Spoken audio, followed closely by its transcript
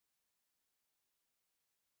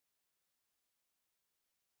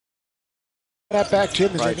that back,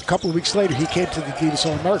 Jim, and then a couple of weeks later he came to the Adidas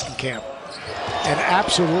All-American camp and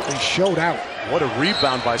absolutely showed out. What a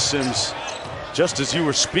rebound by Sims, just as you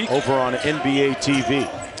were speaking, over on NBA TV.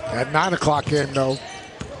 At 9 o'clock game, though,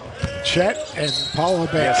 Chet and Paulo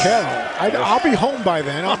Banchero. I'll be home by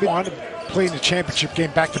then. I'll be on playing the championship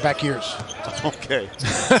game back-to-back years. Okay.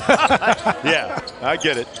 Yeah, I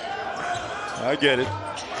get it. I get it.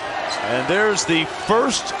 And there's the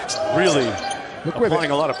first really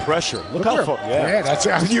applying a lot of pressure. Look how far. Yeah,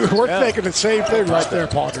 that's you were thinking the same thing right there,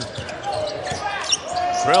 partner.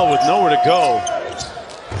 Drell with nowhere to go.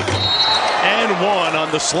 And one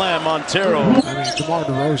on the slam, Montero. I mean, DeMar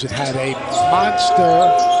DeRozan had a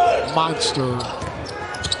monster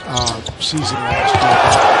season last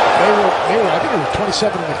year. I think it was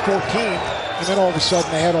 27 and 14, and then all of a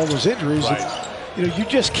sudden they had all those injuries. Right. And, you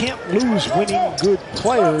just can't lose winning good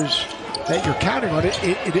players that you're counting on.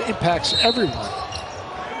 It impacts everyone.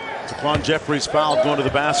 Taquan Jeffries fouled going to the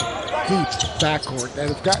basket. Deep backcourt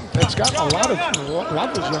that's gotten a lot of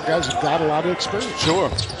those young guys have got a lot of experience. Sure.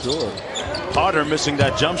 Carter missing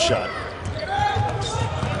that jump shot.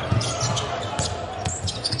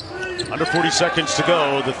 Under 40 seconds to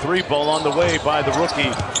go. The three ball on the way by the rookie.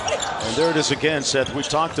 And there it is again, Seth. We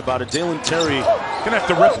talked about it. Dalen Terry gonna have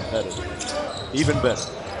to rip it. Even better.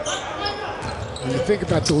 When you think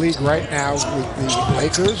about the league right now with the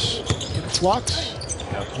Lakers in flux,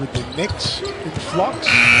 with the Knicks in flux,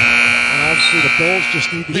 and obviously the Bulls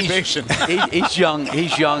just need to be patient.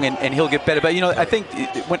 He's young, and he'll get better. But, I think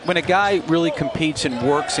when a guy really competes and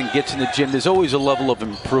works and gets in the gym, there's always a level of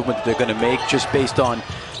improvement that they're going to make just based on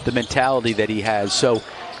the mentality that he has. So,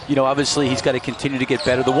 obviously he's got to continue to get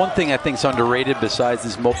better. The one thing I think is underrated besides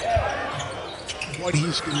this what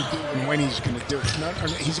he's going to do and when he's going to do it.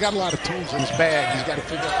 He's got a lot of tools in his bag. He's got to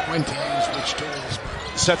figure out when to use which tools.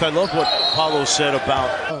 Seth, I love what Paulo said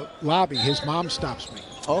about lobby. His mom stops me.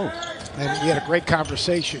 Oh. And we had a great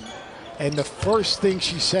conversation. And the first thing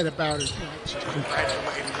she said about it, she's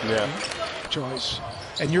congratulating choice.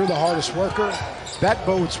 And you're the hardest worker. That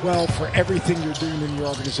bodes well for everything you're doing in your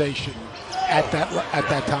organization at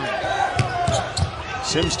that time.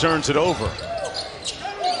 Sims turns it over.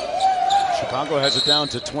 Chicago has it down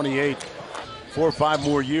to 28. 4 or 5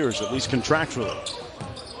 more years, at least contractually.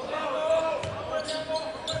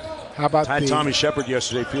 How about Tommy Shepard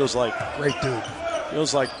yesterday? Feels like great dude.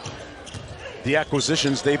 Feels like the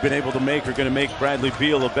acquisitions they've been able to make are going to make Bradley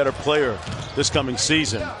Beal a better player this coming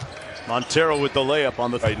season. Montero with the layup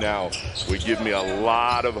on the right now would give me a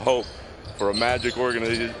lot of hope for a Magic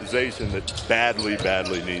organization that badly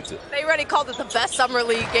needs it. They already called it the best summer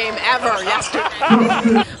league game ever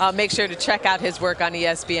yesterday. Make sure to check out his work on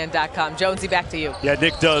ESPN.com. Jonesy, back to you. Yeah,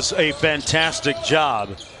 Nick does a fantastic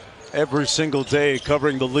job every single day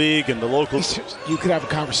covering the league and the local. You could have a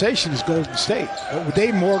conversation as Golden State. Would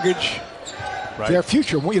they mortgage their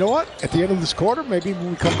future? Well, you know what? At the end of this quarter, maybe when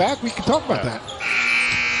we come back, we can talk about that.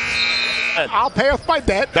 I'll pay off my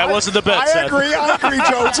debt. That wasn't the bet, I agree,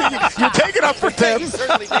 Jonesy. You're taking up for Tim. He's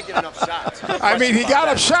certainly taking enough shots. I mean, he got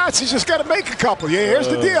up shots. He's just got to make a couple. Yeah, here's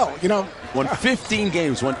the deal. Won 15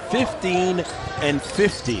 games, won 15 and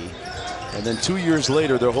 50. And then 2 years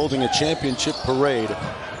later, they're holding a championship parade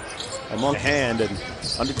among hand, and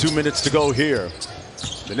under 2 minutes to go here.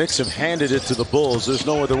 The Knicks have handed it to the Bulls. There's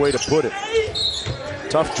no other way to put it.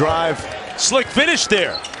 Tough drive. Slick finish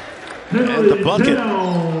there. And the bucket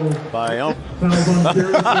by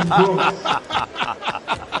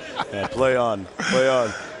yeah, play on.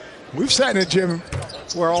 We've sat in a gym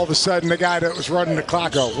where all of a sudden the guy that was running the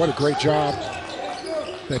clock go, what a great job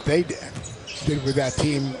that they did with that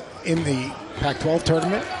team in the Pac-12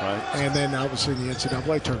 tournament, and then obviously the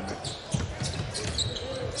NCAA tournament.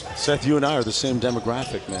 Seth, you and I are the same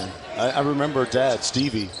demographic, man. I remember Dad,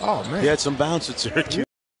 Stevie. Oh, man. He had some bounce at Syracuse.